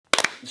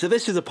So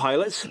this is a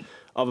pilot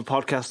of a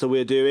podcast that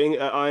we're doing.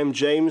 I'm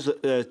James.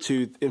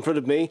 In front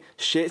of me,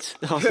 shit.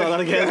 I'll start that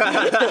again.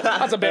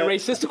 That's a bit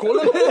racist to call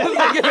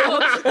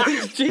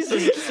it.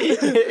 Jesus.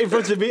 In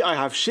front of me, I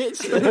have shit.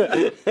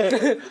 Well,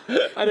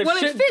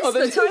 it fits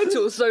the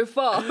title so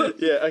far.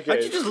 Yeah, okay.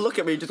 Why'd you just look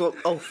at me and just go,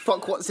 oh,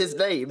 fuck, what's his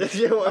name?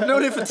 I've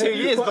known him for 2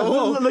 years, but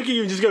Look at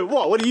you and just go,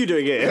 what are you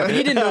doing here?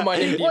 He didn't know my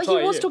name. Well,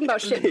 he was talking about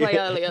shit play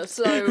earlier,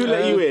 so... Who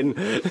let you in?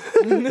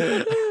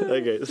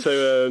 Okay,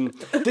 so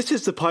this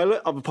is the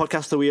pilot of a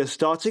podcast that we are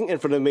starting. In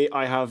front of me,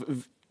 I have...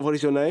 What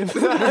is your name? Is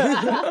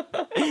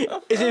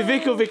it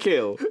Vic or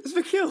Vikil? it's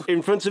Vakil.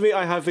 In front of me,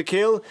 I have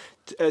Vikil.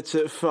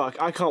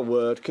 Fuck, I can't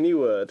word. Can you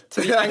word?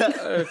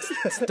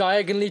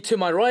 Diagonally to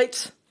my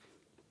right.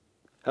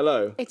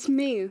 Hello. It's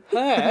me.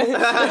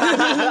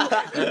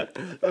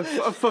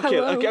 Fuck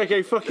it.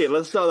 Okay, fuck it.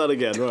 Let's start that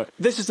again. Right.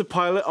 This is the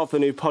pilot of the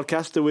new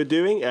podcast that we're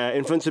doing.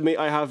 In front of me,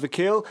 I have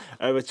Vikil.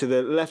 Over to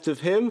the left of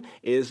him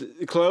is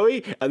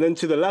Chloe, and then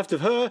to the left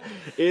of her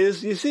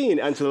is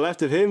Yassine, and to the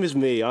left of him is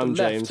me. I'm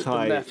James.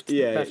 Hi. Left.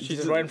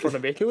 She's right in front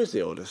of me. Who is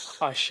the oldest?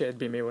 Oh shit, it'd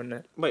be me, wouldn't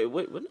it? Wait,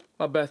 wouldn't it?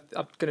 My birth.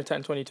 I'm gonna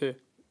turn 22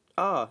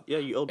 Ah, yeah,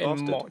 you old in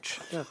bastard. March.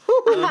 Yeah.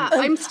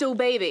 I'm still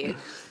baby.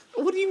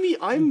 What do you mean?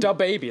 I'm Da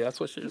baby. That's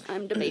what she is.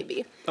 I'm the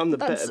baby. the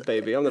That's- better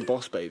baby. I'm the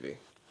boss baby.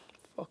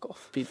 Fuck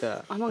off. Beat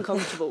that. I'm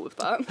uncomfortable with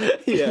that.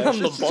 Yeah, I'm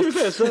the boss. To be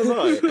fair, so am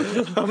I.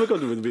 I'm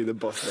uncomfortable with being the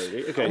boss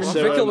baby. Okay,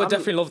 so Vikil would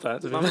definitely love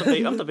that.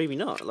 I'm the baby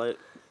nut. Like,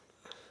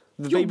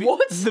 the You're baby.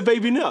 what? The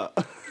baby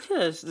nut.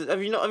 yes.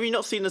 Have you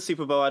not seen the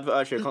Super Bowl advert?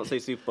 Actually, I can't say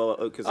Super Bowl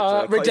because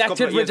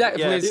Redacted,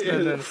 yeah. please.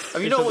 No.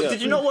 Have you not?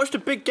 Did you not watch the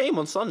big game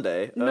on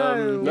Sunday?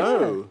 No.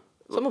 No.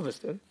 Some of us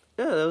did.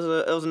 Yeah, there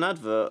was an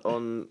advert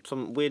on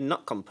some weird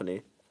nut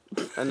company,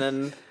 and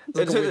then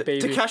Like a weird to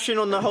baby. cash in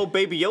on the whole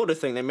Baby Yoda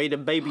thing, they made a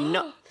baby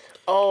nut.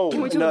 Oh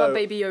Can we talk no. about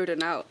Baby Yoda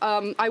now?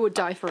 I would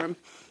die for him.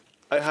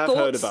 I have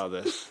heard Thoughts? about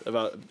this.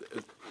 About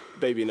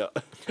baby nut.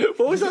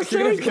 What was that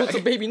saying? Lots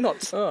of baby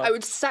nuts. Oh. I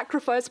would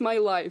sacrifice my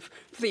life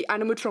for the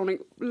animatronic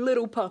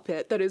little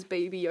puppet that is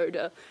Baby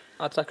Yoda.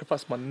 I'd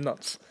sacrifice my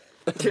nuts.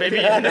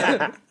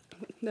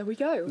 There we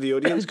go. The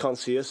audience can't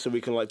see us, so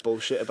we can like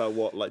bullshit about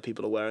what like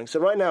people are wearing. So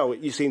right now,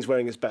 Yassine's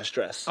wearing his best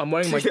dress. I'm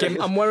wearing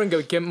I'm wearing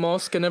a gimp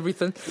mask and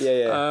everything.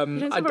 Yeah. You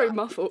don't sound very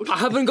muffled. I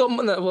haven't got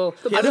I don't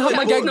have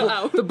my gag. not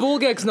out. The ball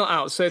gag's not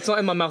out, so it's not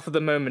in my mouth at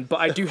the moment. But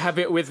I do have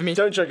it with me.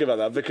 Don't joke about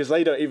that because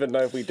they don't even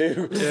know if we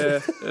do.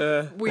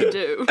 Yeah, We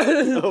do.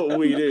 Oh,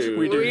 we do.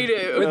 We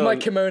do. with my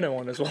kimono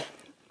on as well.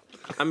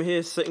 I'm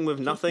here sitting with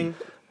nothing,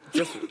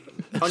 just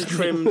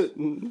untrimmed.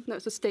 No,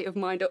 it's a state of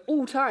mind at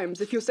all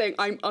times if you're saying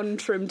I'm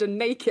untrimmed and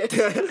naked.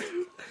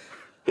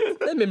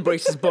 Let him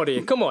embrace his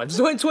body. Come on, it's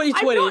in I'm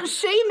 2020. not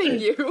shaming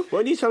you.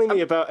 Weren't you telling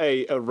me about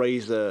a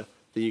razor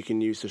that you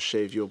can use to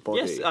shave your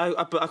body? Yes,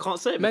 but I can't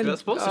say it Men-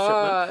 because that's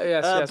sponsorship, man.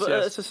 yes, But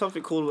yes. it's just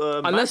something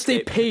called Unless they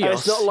Manscaped. pay And us.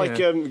 it's not like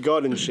yeah.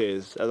 garden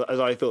shears, as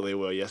I thought they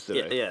were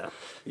yesterday. Yeah.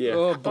 Yeah.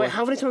 Oh, boy. Wait,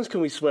 how many times can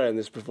we swear in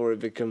this before it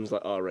becomes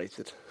like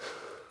R-rated?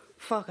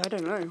 Fuck, I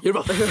don't know. You're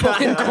a fucking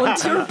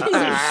cunt. You're a piece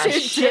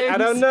of shit, James. I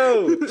don't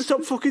know.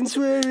 Stop fucking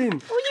swearing.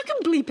 Well, you can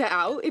bleep it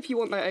out if you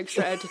want that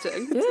extra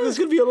editing. There's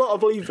gonna be a lot of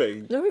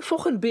bleeping. No, we're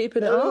fucking beeping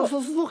it Oh, out.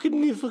 for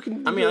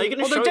fucking. I mean, are you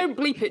gonna Although show? don't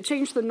bleep it,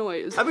 change the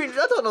noise. I mean,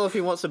 I don't know if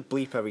he wants to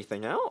bleep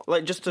everything out,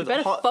 like just to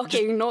Better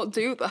fucking not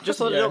do that. just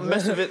so they Yeah. don't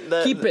mess with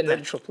it. Keep it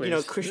natural, You know,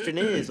 please. Christian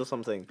ears or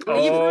something. You've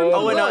ruined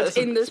Oh, the no, word it's-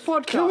 in this Can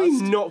we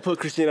podcast. not put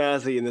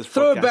Christianity in this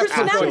Throw podcast? it back to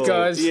at the all?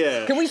 guys.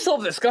 Yeah. Can we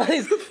solve this,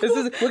 guys?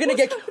 We're gonna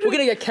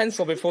get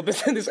cancelled before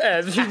this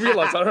airs. You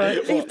realise that, right?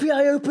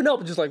 FBI, open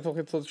up! Just like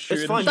fucking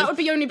shooting. fine. That would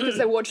be only because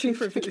they're watching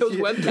through Vikil's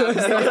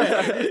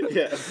webcam.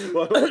 Yeah.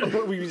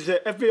 Well, we say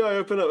FBI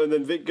open up, and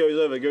then Vic goes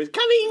over and goes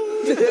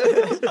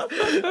coming.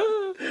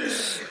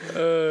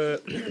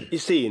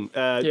 Yassine,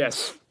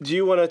 Yes. do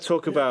you want to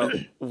talk about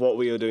what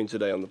we are doing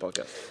today on the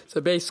podcast?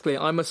 So basically,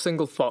 I'm a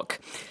single fuck,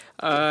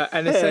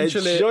 and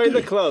essentially. Join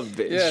the club,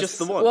 bitch. Yes. just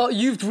the one. Well,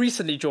 you've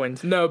recently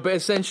joined. No, but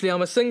essentially,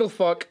 I'm a single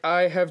fuck.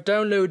 I have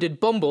downloaded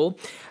Bumble,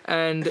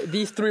 and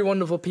these three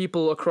wonderful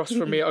people across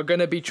from me are going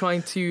to be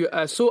trying to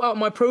sort out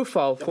my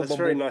profile for That's Bumble.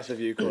 very nice of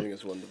you calling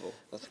us wonderful.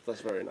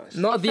 That's very nice.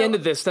 Not at the end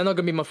of this. They're not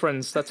going to be my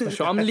friends. That's for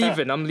sure. I'm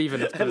leaving.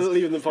 after this.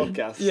 Leaving the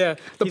podcast. Yeah,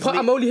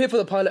 I'm only here for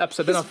the pilot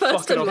episode. Then I'm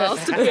First fucking and off.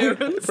 last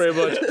appearance. Pretty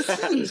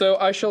much. So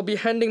I shall be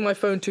handing my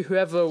phone to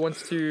whoever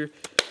wants to.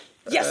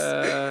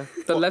 Yes!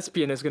 The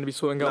lesbian is going to be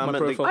sorting out Nah, my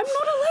I meant the- profile. I'm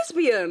not a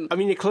lesbian. I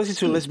mean, you're closer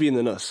to a lesbian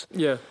than us.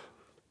 Yeah.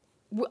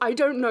 I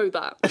don't know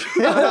that.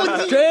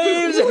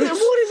 James.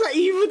 What is that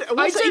even?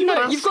 I don't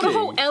know. You've got a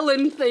whole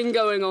Ellen thing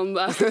going on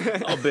there.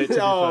 A bit.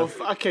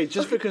 Okay.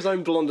 Just because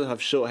I'm blonde and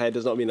have short hair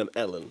does not mean I'm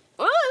Ellen.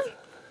 What?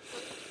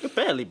 You're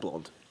barely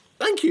blonde.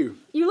 Thank you.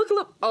 You look a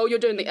little... Oh, you're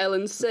doing the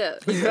Ellen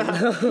sit. We've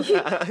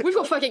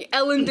got fucking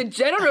Ellen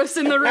DeGeneres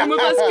in the room with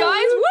us,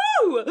 guys.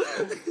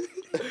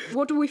 Woo!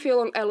 What do we feel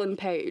on Ellen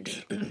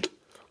Page?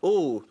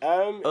 Oh,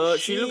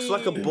 she looks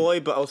like a boy,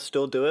 but I'll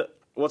still do it.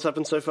 What's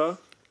happened so far?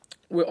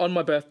 We're on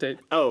my birthday.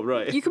 Oh,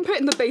 right. You can put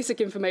in the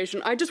basic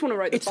information. I just want to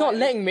write the It's not bio.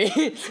 letting me.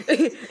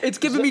 It's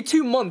giving me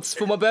 2 months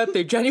for my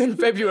birthday, January and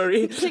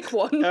February. Pick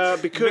one.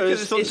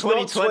 Because it's on it's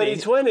not 2020.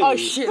 2020. Oh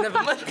shit,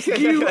 never mind.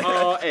 You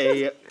are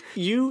a...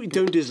 You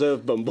don't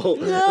deserve Bumble,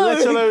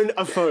 let alone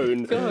a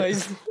phone.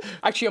 Guys.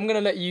 Actually, I'm gonna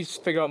let you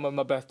figure out when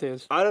my birthday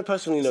is. I don't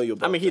personally know your I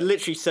birthday. mean, he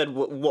literally said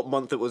what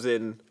month it was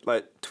in,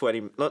 like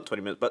not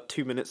 20 minutes, but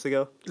 2 minutes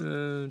ago.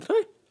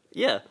 Sorry?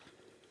 Yeah,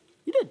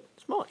 you did.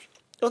 It's March.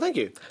 Oh, thank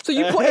you. So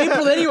you put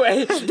April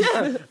anyway?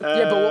 Yeah.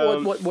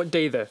 But what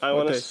day though? I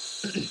What want day?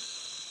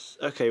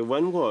 to... Okay,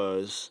 when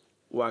was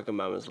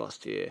Wagamama's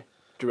last year?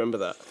 Do you remember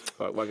that?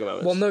 Right,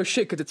 Wagamama's. Well, no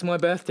shit, because it's my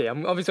birthday.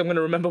 I'm going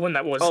to remember when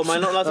that was. Oh, am I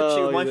not allowed to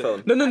choose my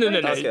phone?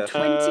 No. Okay.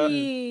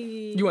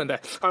 20. You weren't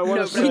there. I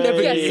want No, to we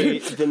never say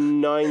guessed. the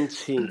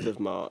 19th of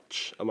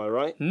March. Am I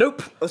right?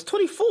 Nope. It was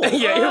 24. Yeah,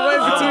 you're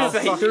right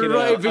between. Fucking You're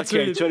right hell.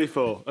 between. Okay,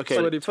 24. Okay.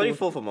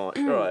 24th of March.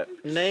 All right.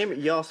 Name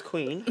Yas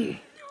Queen.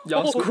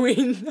 Yas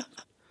Queen.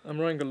 I'm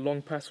writing a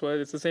long password.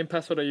 It's the same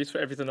password I use for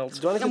everything else.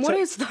 Do I need And to what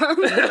te- is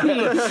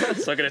that?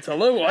 So I'm going to tell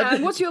no one.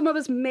 And what's your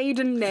mother's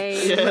maiden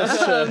name?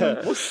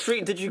 What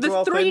street did you grow The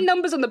up 3 in?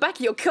 numbers on the back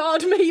of your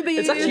card, maybe.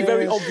 It's actually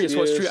very obvious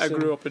what yes, street I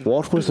grew up in.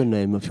 What was the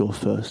name of your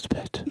first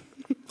pet?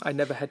 I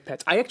never had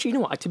pets. I actually, you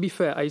know what? To be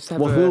fair, I used to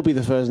have What a... will be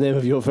the first name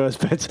of your first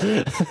pet?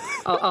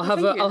 I'll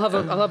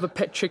have a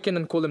pet chicken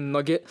and call him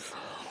Nugget.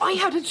 I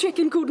had a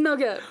chicken called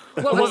Nugget.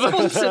 Well, I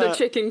sponsored a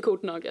chicken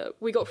called Nugget.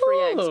 We got free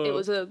eggs. It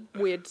was a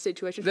weird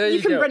situation. There you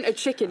can go. rent a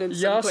chicken in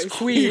some Yas place.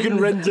 Queen. You can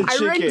rent a I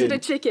chicken. rented a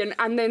chicken,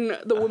 and then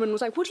the woman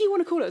was like, "What do you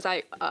want to call it?" I was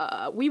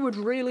like, "We would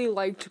really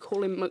like to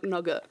call him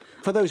McNugget."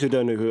 For those who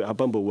don't know how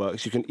Bumble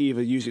works, you can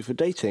either use it for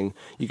dating,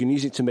 you can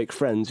use it to make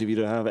friends if you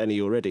don't have any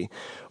already,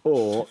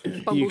 or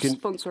Bumble you can...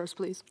 sponsor us,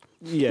 please.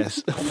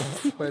 Yes.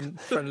 When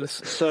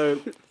friendless. So,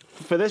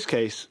 for this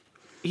case,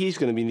 he's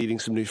going to be needing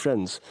some new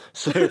friends.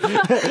 So,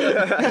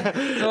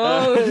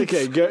 Oh,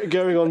 okay,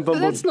 going on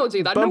Bumble. Let's not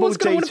do that. No Bumble one's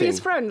going to want to be dating. his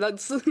friend.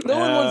 That's no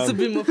one wants to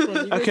be my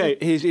friend. Okay,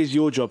 here's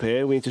your job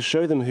here. We need to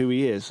show them who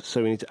he is,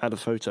 so we need to add a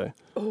photo.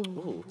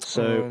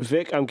 So,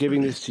 Vic, I'm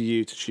giving this to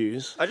you to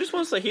choose. I just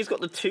want to say he's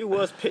got the 2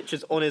 worst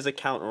pictures on his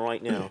account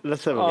right now.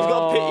 Let's have a He's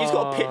look.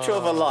 got a picture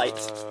of a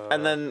light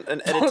and then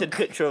an edited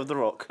picture of The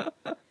Rock.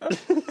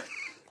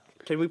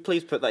 Can we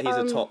please put that he's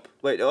a top?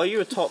 Wait, are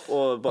you a top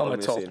or a bottom? I'm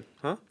a top. Yassine?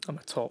 Huh? I'm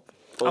a top.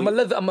 Or I'm you- a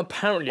leather. I'm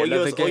apparently a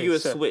leather Or you a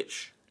so-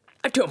 switch?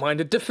 I don't mind.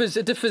 It differs.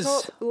 It differs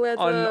Top,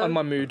 leather. on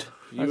my mood.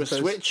 You I a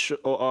suppose. Switch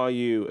or are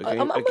you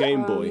I'm a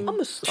Game Boy? I'm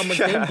a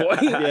Game Boy.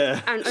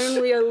 Yeah. and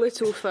only a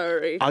little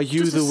furry. Are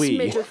you just the a Wii?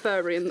 smidge of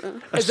furry in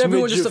there. Is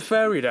everyone smidge just a of-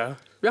 fairy though?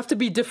 We have to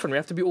be different. We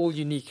have to be all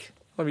unique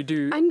when we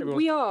do. And everyone-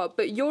 we are,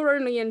 but you're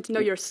only into. No,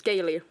 you're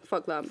scaly.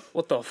 Fuck that.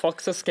 What the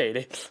fuck's a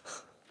scaly?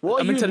 What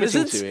I'm are you into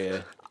admitting lizards. to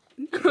here,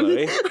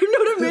 Chloe? I'm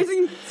not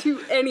admitting to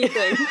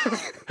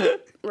anything.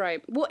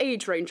 Right. What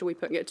age range are we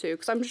putting it to?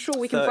 Because I'm sure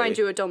we can 30. find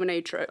you a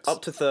dominatrix.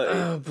 Up to 30.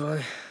 Oh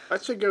boy.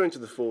 I'd say go into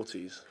the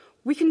 40s.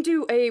 We can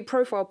do a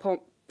profile What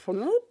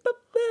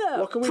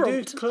can we do,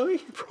 prompt. Chloe?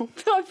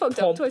 I fucked up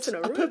Prompt. twice in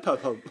a row.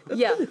 Pump.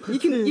 Yeah, you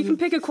can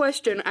pick a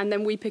question and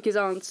then we pick his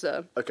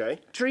answer. Okay.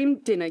 Dream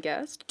dinner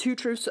guest, 2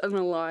 truths and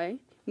a lie.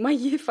 My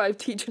year 5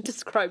 teacher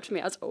described me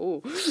as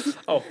Oh.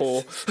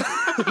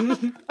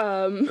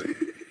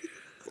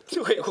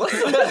 Wait, what?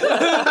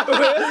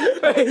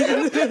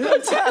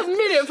 a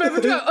minute for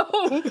every time.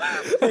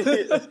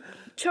 Oh.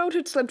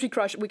 Childhood celebrity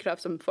crush. We could have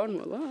some fun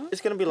with that.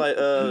 It's going to be like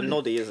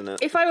Noddy, isn't it?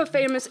 If I were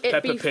famous, it'd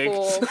Peppa be Pig.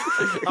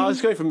 for I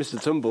was going for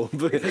Mr. Tumble,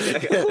 but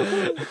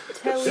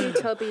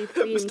Teletubby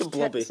themed Mr.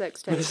 Blobby.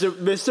 sex tape.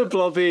 Mr.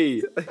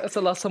 Blobby. That's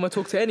the last time I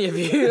talked to any of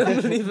you. I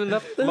don't even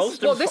have this.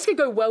 Most Well, of this could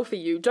go well for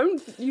you.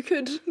 You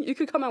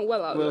could come out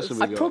well out What of else this.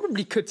 have I we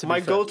probably could. To be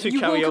my fair. go-to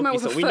You will come out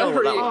karaoke with a song. We know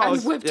what that furry one and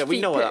is. whipped Yeah, we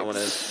feet know what that pics. one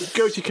is.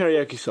 Go-to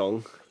karaoke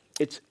song.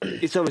 It's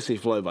obviously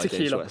Flow by James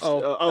Tequila. West.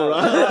 Oh.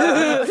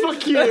 Right.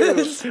 Fuck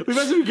you. We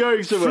must be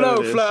going somewhere. Flow,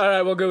 with this. flow. All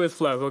right, we'll go with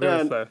flow. We'll go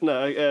with flow.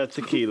 No,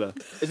 Tequila.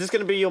 Is this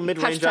going to be your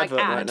mid-range Hashtag advert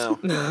right ad. now?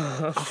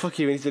 Oh, fuck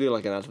you. We need to do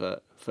like an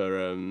advert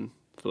for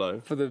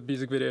Flow. For the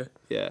music video.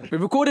 Yeah. We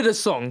recorded a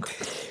song.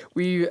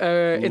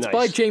 It's by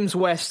Nice. James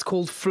West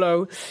called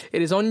Flow.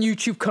 It is on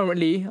YouTube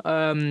currently.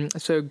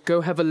 So go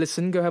have a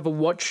listen. Go have a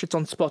watch. It's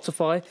on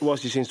Spotify.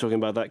 Whilst Yassine's talking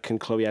about that, can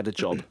Chloe add a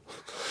job?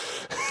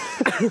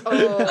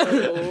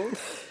 Oh.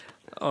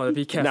 Oh,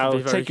 be careful. Now, be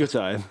very take your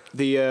time.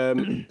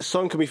 The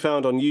song can be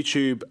found on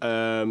YouTube,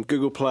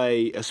 Google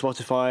Play,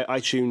 Spotify,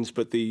 iTunes,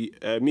 but the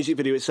music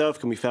video itself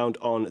can be found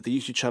on the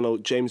YouTube channel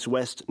James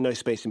West, no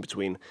space in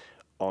between,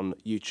 on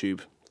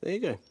YouTube. There you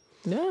go.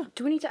 Yeah.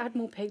 Do we need to add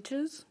more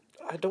pages?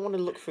 I don't want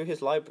to look through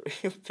his library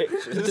of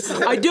pictures.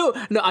 I do.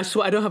 No, I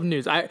swear I don't have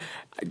nudes.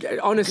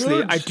 Honestly,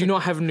 Good. I do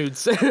not have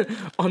nudes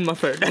on my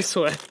phone. I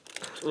swear.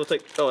 We'll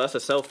take. Oh, that's a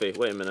selfie.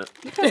 Wait a minute.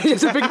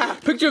 It's a big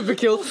picture of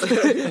Vikil.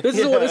 This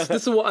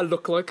is what I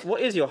look like.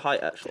 What is your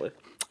height actually?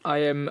 I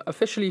am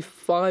officially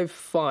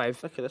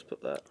 5'5". Okay, let's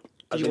put that.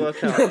 Did you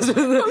work out?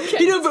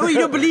 You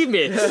don't believe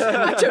me?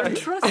 I don't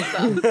trust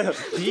that.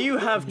 Do you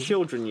have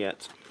children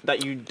yet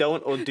that you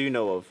don't or do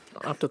know of?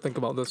 I have to think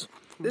about this.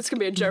 This can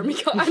be a Jeremy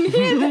cut. And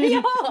here they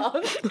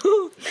are.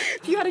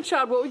 If you had a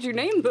child, what would you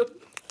name them?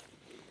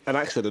 An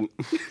accident.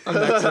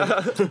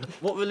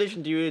 What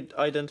religion do you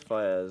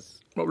identify as?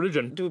 What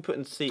religion? Do we put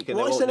in Sikh? And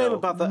What's they the name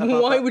won't know? about that?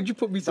 Why would you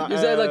put me? Is that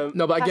like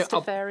no? But I get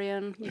up.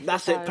 Pastafarian.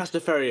 That's it,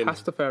 Pastafarian.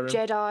 Pastafarian.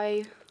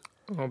 Jedi.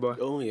 Oh boy.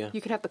 Oh yeah. You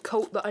could have the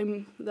cult that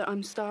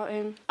I'm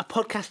starting. A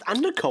podcast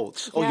and a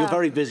cult. Oh, Yeah. you're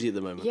very busy at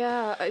the moment.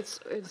 Yeah, it's.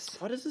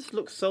 Why does this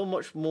look so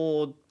much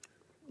more,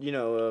 you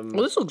know,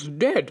 Well, this looks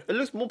dead. it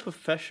looks more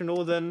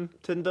professional than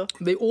Tinder?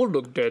 They all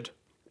look dead.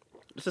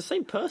 It's the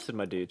same person,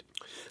 my dude.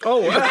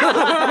 Oh.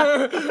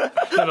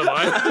 Never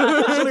mind.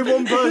 There's only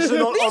one person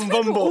on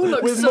Bumble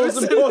look with so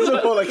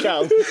multiple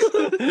accounts.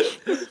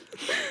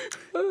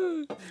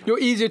 You're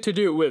easier to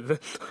do it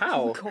with.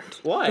 How?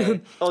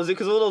 Why? Oh, is it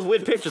because all those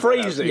weird pictures?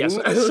 Phrasing. Yes.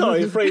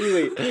 Sorry,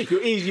 phrasing.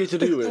 You're easier to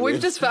do with.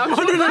 We've just found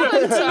your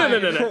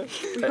Valentine. No.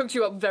 We hooked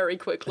you up very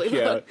quickly.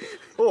 Yeah.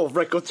 Oh,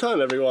 record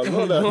time, everyone.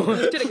 Well done.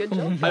 You did a good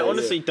job. I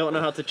honestly don't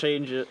know how to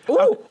change it.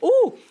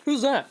 Oh,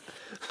 who's that?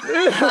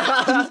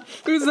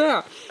 Who's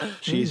that?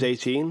 She's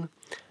 18.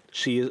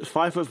 She is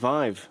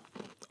 5'5".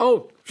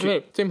 Oh,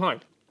 okay, same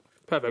height.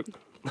 Perfect.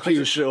 Are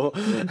you sure?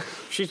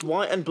 She's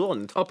white and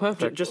blonde. Oh,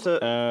 perfect. Just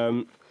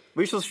a.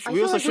 We also I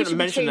feel like we shouldn't should be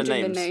mention the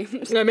changing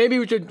names. Yeah, maybe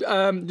we should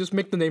just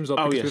make the names up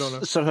Oh because we don't know.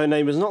 yes. So her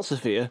name is not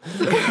Sophia.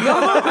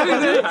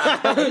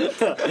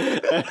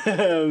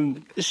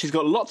 She's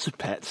got lots of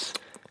pets.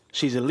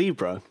 She's a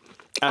Libra.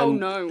 Oh, And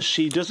no.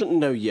 She doesn't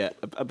know yet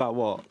about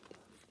what.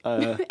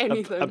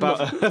 Anything. About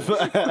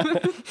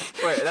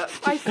Wait,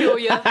 I feel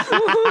you.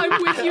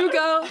 I'm with you,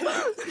 girl.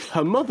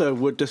 her mother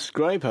would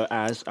describe her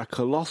as a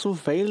colossal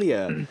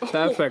failure.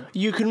 Perfect.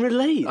 You can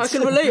relate. I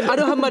can relate. I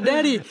don't have my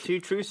daddy.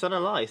 2 true, son, a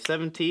lie.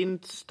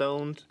 17,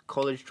 stoned,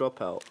 college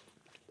dropout.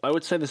 I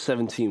would say the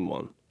 17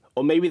 one.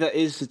 Or maybe that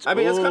is. I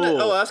mean,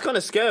 that's kind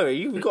of scary.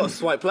 You've got to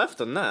swipe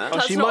left on that.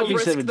 That's she not might a be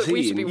risk that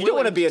we should 17. be You don't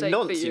want to willing be a take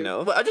nonce, for you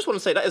know. But I just want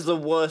to say that is the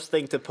worst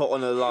thing to put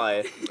on a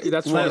lie.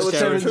 That's Well, right. it's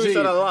Scary. 17. True,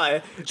 son, a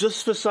lie.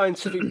 Just for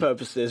scientific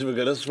purposes, we're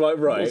going to swipe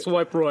right.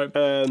 Swipe right.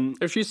 Um,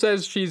 If she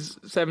says she's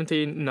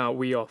 17, no,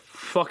 we are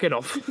fucking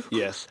off.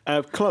 yes.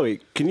 Chloe,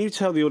 can you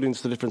tell the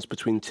audience the difference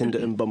between Tinder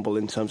and Bumble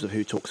in terms of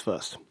who talks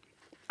first?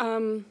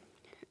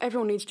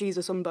 Everyone needs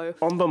Jesus on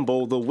both. On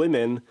Bumble, the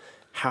women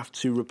have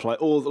to reply,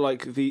 or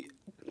like the.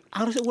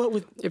 How does it work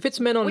with If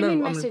it's men on We men,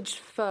 mean I'm message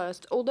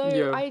first, although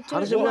Yeah. I How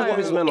does don't it work know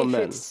with men on if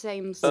men? it's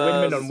same.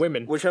 women on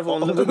women. Whichever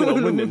one. women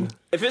on women?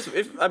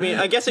 If I mean,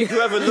 I guess if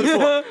whoever looks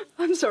more.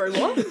 I'm sorry,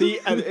 what?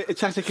 The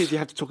tactic is you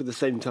have to talk at the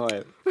same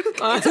time.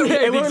 Yeah,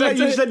 It won't let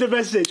you exactly. send a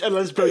message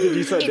unless both of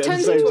you send it It at the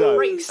turns same into a time.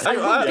 race. I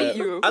will beat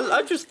you.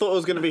 I just thought it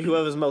was going to be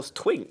whoever's most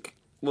twink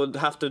would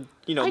have to,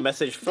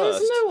 message There's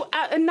first. no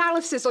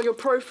analysis on your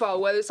profile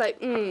where it's like,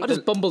 I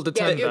just bumbled the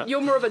yeah, time. you're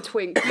more of a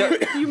twink.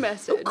 You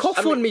message.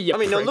 Cough on me, you I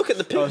mean, no, prick. look at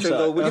the picture sorry.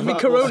 though. Give me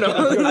corona.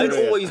 I'd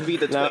always be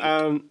the twink.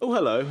 Now, oh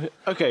hello.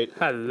 Okay.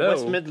 Hello.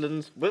 West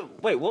Midlands.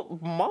 Wait,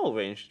 what mile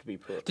range did we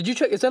put? Did you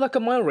check? Is there like a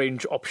mile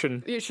range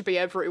option? You should be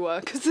everywhere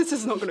because this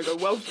is not going to go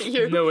well for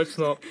you. No, it's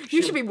not.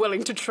 You should be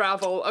willing to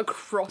travel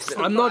across the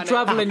I'm not planet.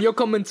 traveling. You're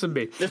coming to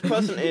me. This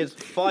person is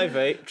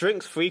 5'8",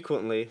 drinks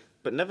frequently,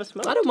 but never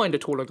smokes. I don't mind a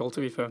taller girl, to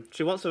be fair.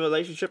 She wants a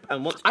relationship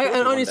and wants. I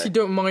children one honestly day.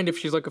 don't mind if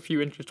she's like a few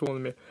inches taller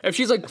than me. If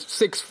she's like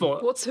 6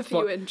 foot. What's a few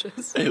What?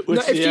 inches? No,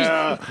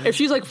 if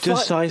she's like Does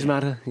 5. size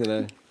matter? You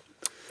know.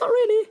 Not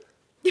really.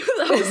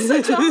 That was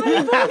such a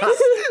high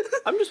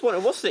voice. I'm just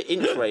wondering, what's the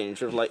inch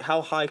range of like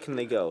how high can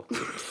they go?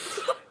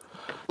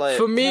 Like,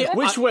 For me,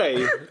 Which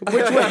way?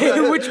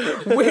 which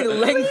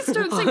length? Please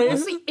don't say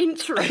what's the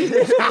inch range.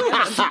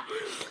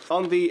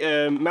 On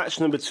the match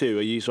number 2,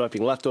 are you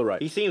swiping left or right?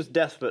 he seems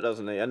desperate,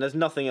 doesn't he? And there's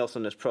nothing else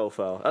on this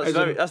profile. As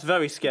in- That's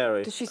very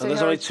scary. Did she And say there's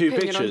her only 2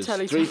 opinion on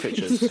pictures, 3 Teletubbies?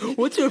 pictures.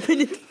 What's your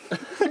opinion?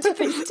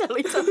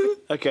 Teletubbies.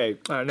 Okay,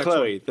 Alright, next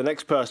Chloe, the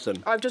next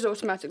person. I've just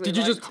automatically. Did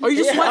you liked. just? Are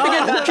you just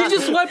swiping? She's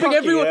just swiping Fucking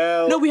everyone.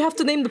 hell. No, we have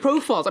to name the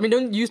profiles. I mean,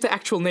 don't use the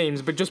actual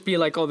names, but just be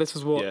like, oh, this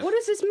is what. Yeah. What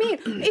does this mean?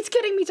 It's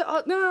getting me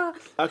to. Nah.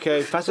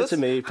 Okay, pass it to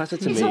me. Pass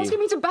it to It's me. asking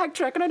me to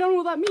backtrack, and I don't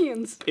know what that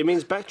means. It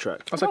means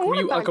backtrack. It's like, I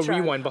wanna like a backtrack.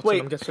 rewind button.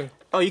 Wait. I'm guessing.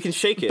 Oh, you can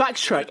shake it.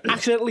 Backtrack.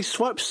 Accidentally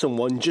swipe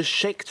someone, just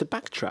shake to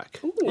backtrack.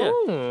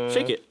 Yeah.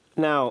 Shake it.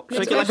 Now,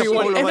 Shake it like a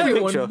Everyone- Polaroid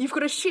everyone- picture. You've got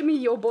to shimmy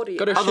your body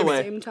Gotta at the shimmy.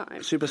 same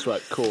time. super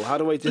swipe. Cool. How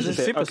do I This is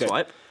disappear? super Okay.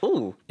 swipe.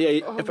 Ooh. Yeah.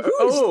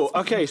 Oh,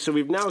 okay. So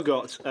we've now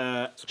got.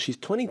 She's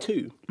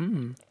 22.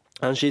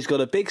 And she's got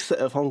a big set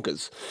of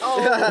honkers.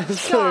 Oh,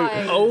 guys.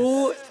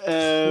 Oh,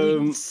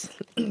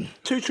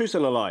 2 truths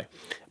and a lie.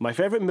 My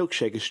favourite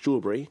milkshake is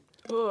strawberry.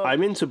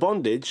 I'm into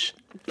bondage.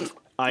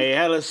 I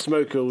hella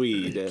smoke a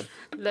weed.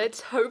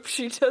 Let's hope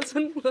she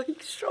doesn't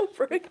like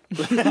strawberry.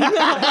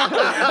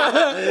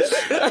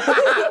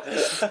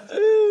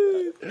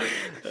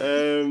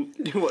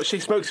 What, she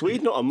smokes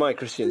weed? Not on my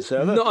Christian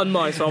server. not on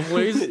my song,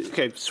 please.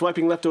 Okay,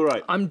 swiping left or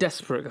right? I'm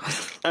desperate,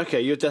 guys.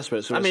 Okay, you're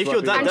desperate. So I we're mean, if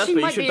you're swiping that And right. she That's what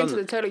you might be should've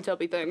into the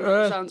Teletubby thing.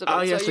 Sounds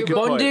about yes, so a you good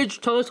point.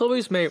 Bondage,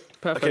 Teletubbies, mate.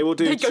 Perfect. Okay, we'll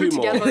do They go 2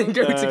 more. together.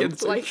 Go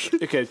together. Like,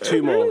 Okay,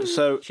 2 more.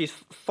 So She's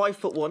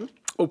 5'1",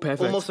 Oh,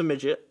 perfect. almost a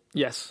midget.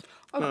 Yes.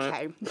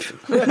 Okay.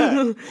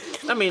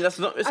 I mean, that's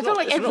not. It's I feel not,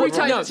 like it's every not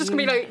time wrong. it's just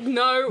gonna be like,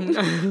 no,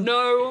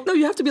 no. No,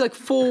 you have to be like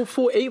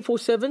 4'8",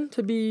 4'7"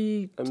 to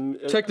be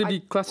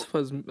technically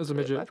classified as a I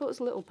midget. thought it was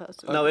a little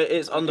person. No,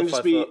 it's You under can just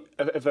 5 be foot.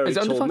 a very Is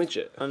it under tall five?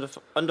 midget.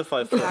 Under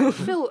 5 foot. I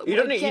feel You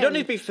don't need again,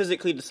 to be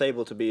physically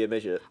disabled to be a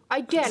midget.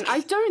 Again, I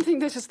don't think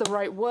this is the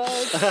right word.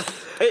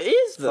 It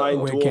is though. Fine.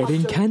 We're Dwarf.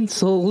 getting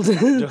cancelled.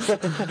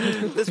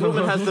 This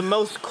woman has the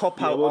most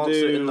cop-out we'll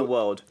answer do- in the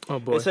world. Oh,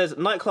 boy. It says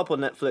nightclub or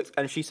Netflix,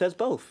 and she says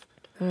both.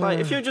 Like,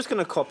 if you're just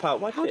gonna cop out,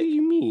 why How pick? do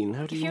you mean?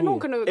 How do If you you're mean? not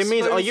going to It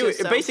means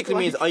yourself, it basically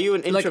means are you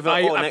an like introvert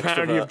I or an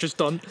apparently extrovert? have just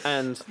done.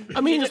 And I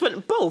mean- she just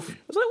went both. I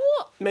was like,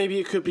 what? Maybe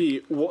it could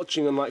be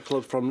watching a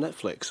nightclub from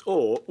Netflix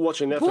or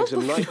watching Netflix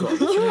in a nightclub.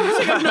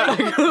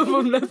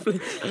 From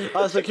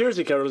Netflix.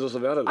 Security cameras or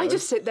something. I don't know. I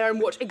just sit there and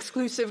watch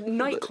exclusive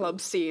nightclub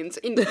scenes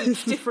in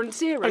each different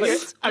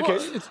series. Okay,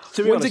 What?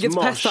 to be Once honest, it gets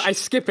past Mosh, that, I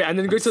skip it and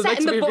then go to the Sat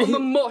next in the bottom movie.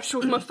 of Mosh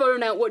with my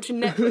phone out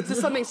watching Netflix is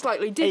something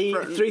slightly a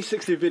different.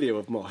 360 video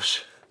of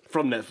Mosh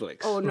from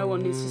Netflix. Oh, no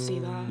one needs to see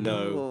that.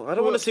 No. Oh, I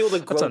don't want to see all the a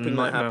groping that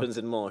nightmare. happens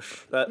in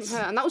Mosh. That's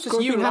Yeah, and that was just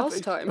Groping you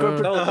last happen-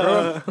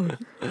 time.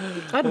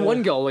 I had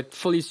one girl like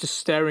fully just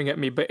staring at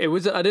me, but it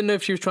was I didn't know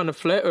if she was trying to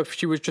flirt or if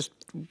she was just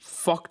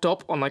fucked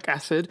up on like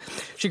acid.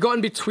 She got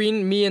in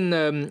between me and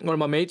one of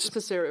my mates, It's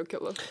a serial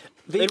killer.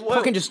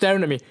 fucking just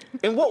staring at me.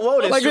 in what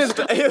world is Like just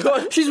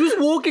She's just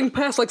walking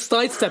past, like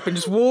sidestepping,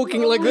 just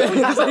walking like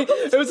that.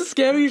 It was the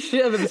scariest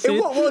shit I've ever in seen.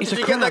 what world did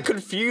you get that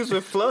confused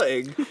with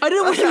flirting? I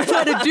don't know what she was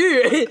trying to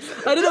do.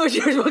 I don't know what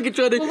she was fucking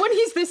trying to. Well, when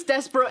he's this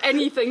desperate,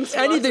 anything's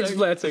Anything's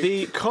flirting. flirting.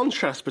 The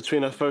contrast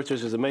between her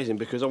photos is amazing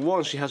because on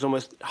one she has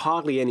almost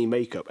hardly any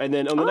makeup, and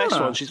then on the next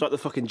one she's like the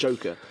fucking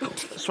Joker.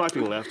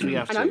 Swiping left, we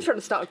have And to. I'm trying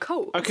to start a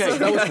cult. Okay,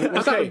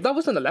 That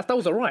was on the left. That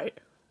was a right.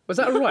 Was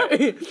that a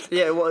right?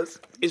 Yeah, it was.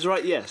 is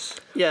right. Yes.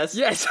 Yes.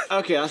 Yes.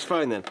 Okay, that's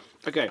fine then.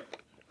 Okay,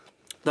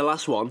 the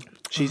last one.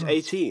 She's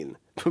 18,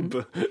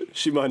 but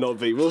she might not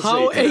be. We'll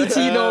How see.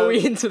 18 are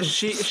we into this?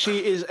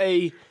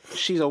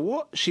 She's a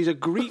what? She's a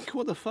Greek.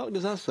 What the fuck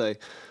does that say?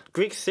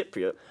 Greek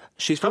Cypriot.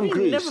 She's from I've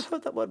Greece. never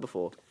heard that word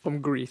before.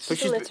 From Greece.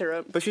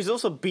 Illiterate. But she's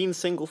also been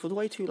single for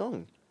way too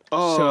long.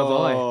 Oh,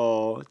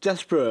 So have I.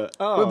 desperate.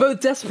 Oh. We're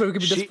both desperate. We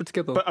could be She- desperate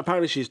together. But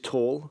apparently she's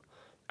tall,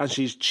 and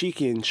she's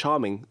cheeky and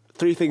charming.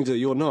 3 things that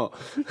you're not.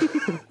 What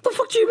the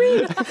fuck do you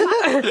mean?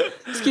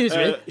 Excuse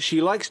me. She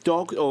likes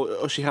dogs,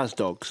 or she has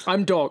dogs.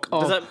 I'm dog.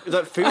 Oh. Is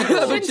that food?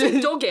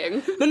 Into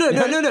dogging.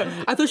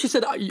 No. I thought she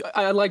said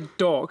I like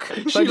dog.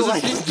 She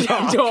likes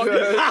dog.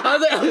 I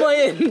was like, am I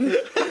in?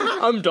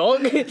 I'm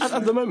dog.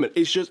 At the moment,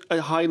 it's just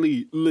a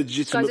highly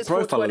legitimate Guys, it's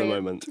profile at the 420.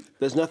 moment.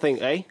 There's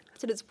nothing, eh?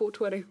 Said it's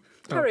 4:20.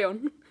 Carry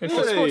on. It's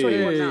It's just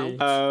 4:21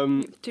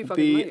 now. Too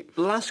fucking The late.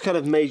 last kind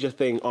of major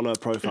thing on her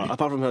profile,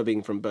 apart from her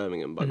being from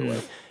Birmingham, by the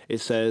way, it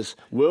says,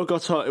 we'll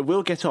get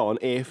on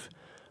if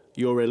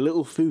you're a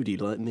little foodie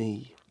like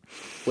me.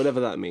 Whatever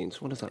that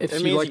means. What does that If mean?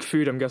 you means like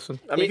food, I'm guessing.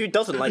 I mean, who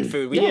doesn't like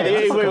food? We Yeah,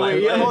 know that.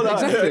 wait, hold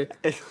on.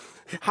 Exactly.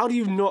 How do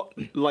you not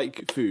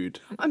like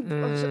food?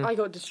 I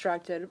got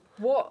distracted.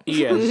 What?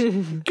 Yes.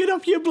 Get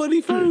up your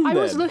bloody phone, I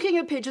was then. looking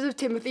at pictures of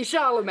Timothy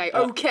Chalamet.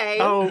 Okay.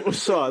 Oh,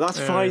 sorry, that's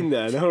fine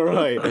then. All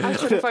right. I was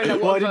trying to find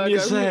out Why what didn't you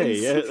Virgo say?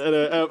 means.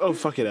 Oh,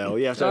 fucking hell.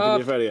 You have to open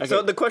your phone. Okay.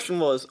 So the question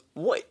was,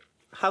 what?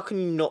 How can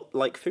you not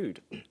like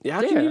food? yeah,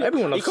 how can Yeah, you-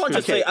 everyone You loves can't food.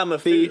 just say I'm a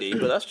foodie,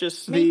 but that's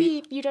just.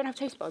 Maybe you don't have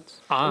taste buds.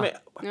 Ah,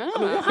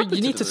 Yeah. but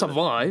you need to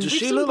survive. Does We've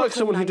she seen look like Brooklyn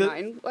someone who does?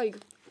 Nine-Nine, like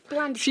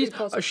bland. She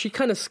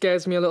kind of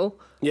scares me a little.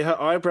 Yeah,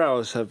 her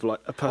eyebrows have like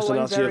a Oh, I'm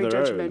personality very of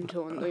their own.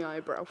 judgmental on the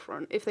eyebrow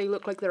front. If they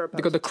look like they're about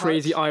They got to the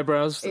crazy touch,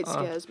 eyebrows. It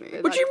scares me.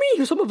 What do you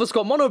mean? Some of us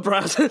got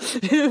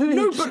monobrows.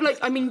 No, but like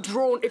I mean,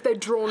 drawn. If they're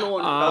drawn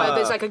on, where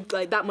there's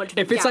like that much. Of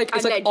a If it's gap like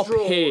and they're up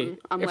drawn, here,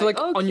 I'm if like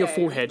on your okay.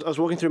 forehead. I was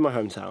walking through my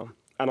hometown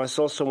and I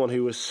saw someone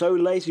who was so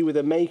lazy with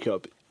their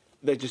makeup,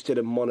 they just did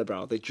a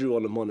monobrow. They drew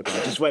on a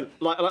monobrow. Just went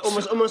like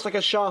almost like a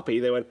Sharpie.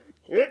 They went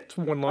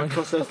One line.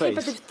 across their Okay,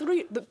 face. but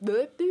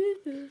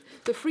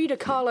the Frida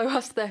Kahlo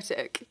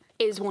aesthetic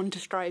is one to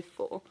strive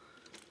for.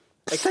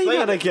 Say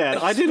that again.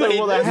 I didn't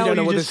know what the You hell don't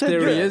know you what just this said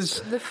theory there. is.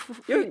 The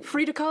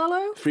Frida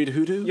Kahlo? Frida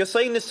Hoodoo? You're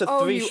saying this to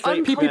Oh, three you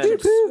straight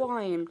uncultured men.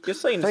 swine. You're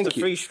saying this Thank to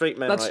you. 3 straight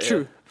men. That's right true.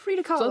 Here.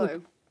 Frida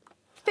Kahlo.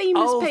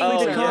 Famous Oh,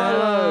 painter. Frida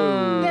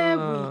Kahlo. There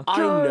we go. I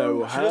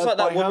know her. She looks like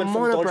that by her woman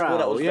from Dodgeball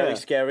that was monobrow, very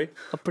scary.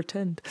 I'll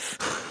pretend.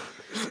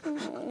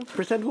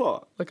 Pretend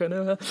what? Like I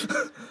know her.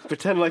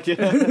 Pretend like you.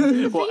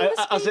 What?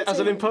 As an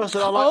painting.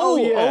 in-person, I'm like, oh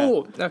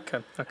yeah.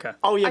 Okay.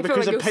 Oh yeah, I feel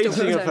because like a you're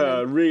still painting of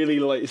her pretending. really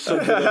like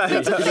something. That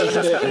It's a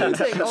famous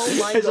painting. Oh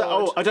my It's like,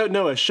 god. oh, I don't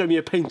know her. Show me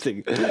a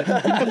painting.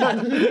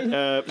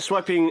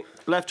 Swiping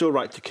left or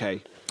right to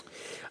K.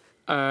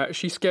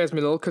 She scares me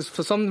a little because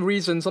for some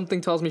reason something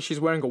tells me she's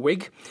wearing a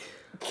wig.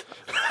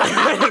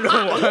 I don't know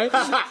why.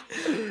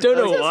 Don't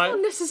know That's why.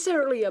 not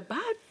necessarily a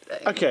bad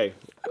thing. Okay.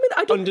 I mean,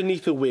 I don't.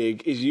 Underneath the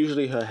wig is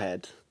usually her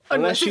head.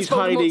 Unless it's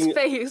Voldemort's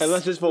face.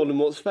 Unless it's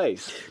Voldemort's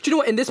face. Do you know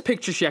what? In this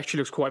picture, she actually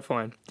looks quite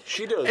fine.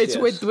 She does. It's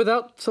yes.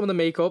 without some of the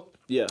makeup.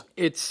 Yeah.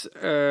 It's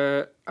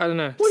I don't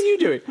know. What are you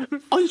doing?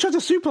 Oh, you tried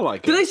to super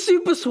like Did it. I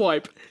super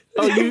swipe?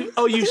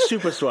 You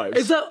super swiped.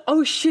 Is that?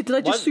 Oh shit! Did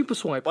I just super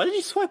swipe? Why did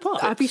you swipe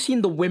up? Have you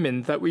seen the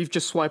women that we've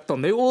just swiped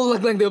on? They all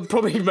look like they'll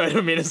probably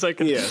murder me in a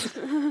second. Yeah.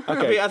 I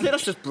Okay. mean, I think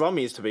that's just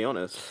Brummies, to be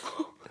honest.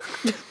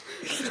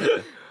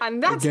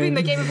 And that's been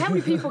the game of how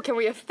many people can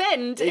we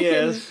offend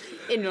Yes.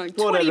 in like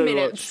 20 Whatever,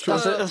 minutes.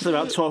 That's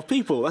about 12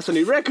 people. That's a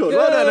new record.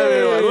 Well done,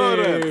 everyone. Well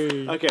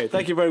done. Okay,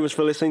 thank you very much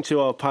for listening to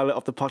our pilot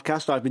of the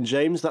podcast. I've been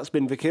James, that's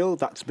been Vakil,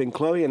 that's been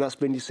Chloe, and that's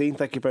been Yassine.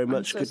 Thank you very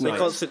much. so Good sorry.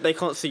 night. They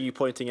can't see you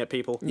pointing at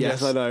people.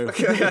 Yes, I know.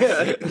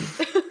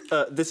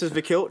 This is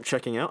Vakil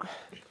checking out.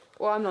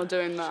 Well, I'm not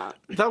doing that.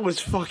 That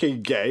was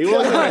fucking gay,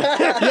 wasn't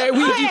Yeah,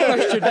 we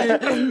questioned you.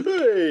 it?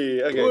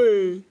 Hey,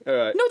 okay. All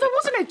right. No, that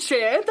wasn't a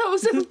cheer. That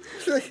was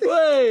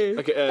a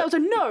Okay, that was a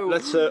no.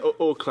 let's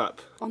all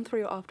clap. On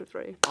 3 or after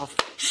 3.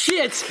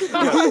 Shit!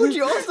 Why would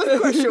you ask the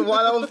question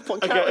while I was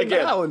Okay, counting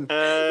again. down?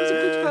 It's a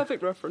pitch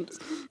perfect reference.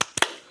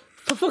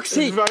 For fuck's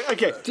sake! Right,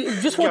 okay.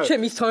 Just watch Go.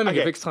 him. He's timing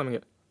Okay. it. Vic's timing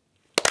it.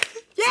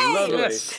 Yay! Lovely. Yes.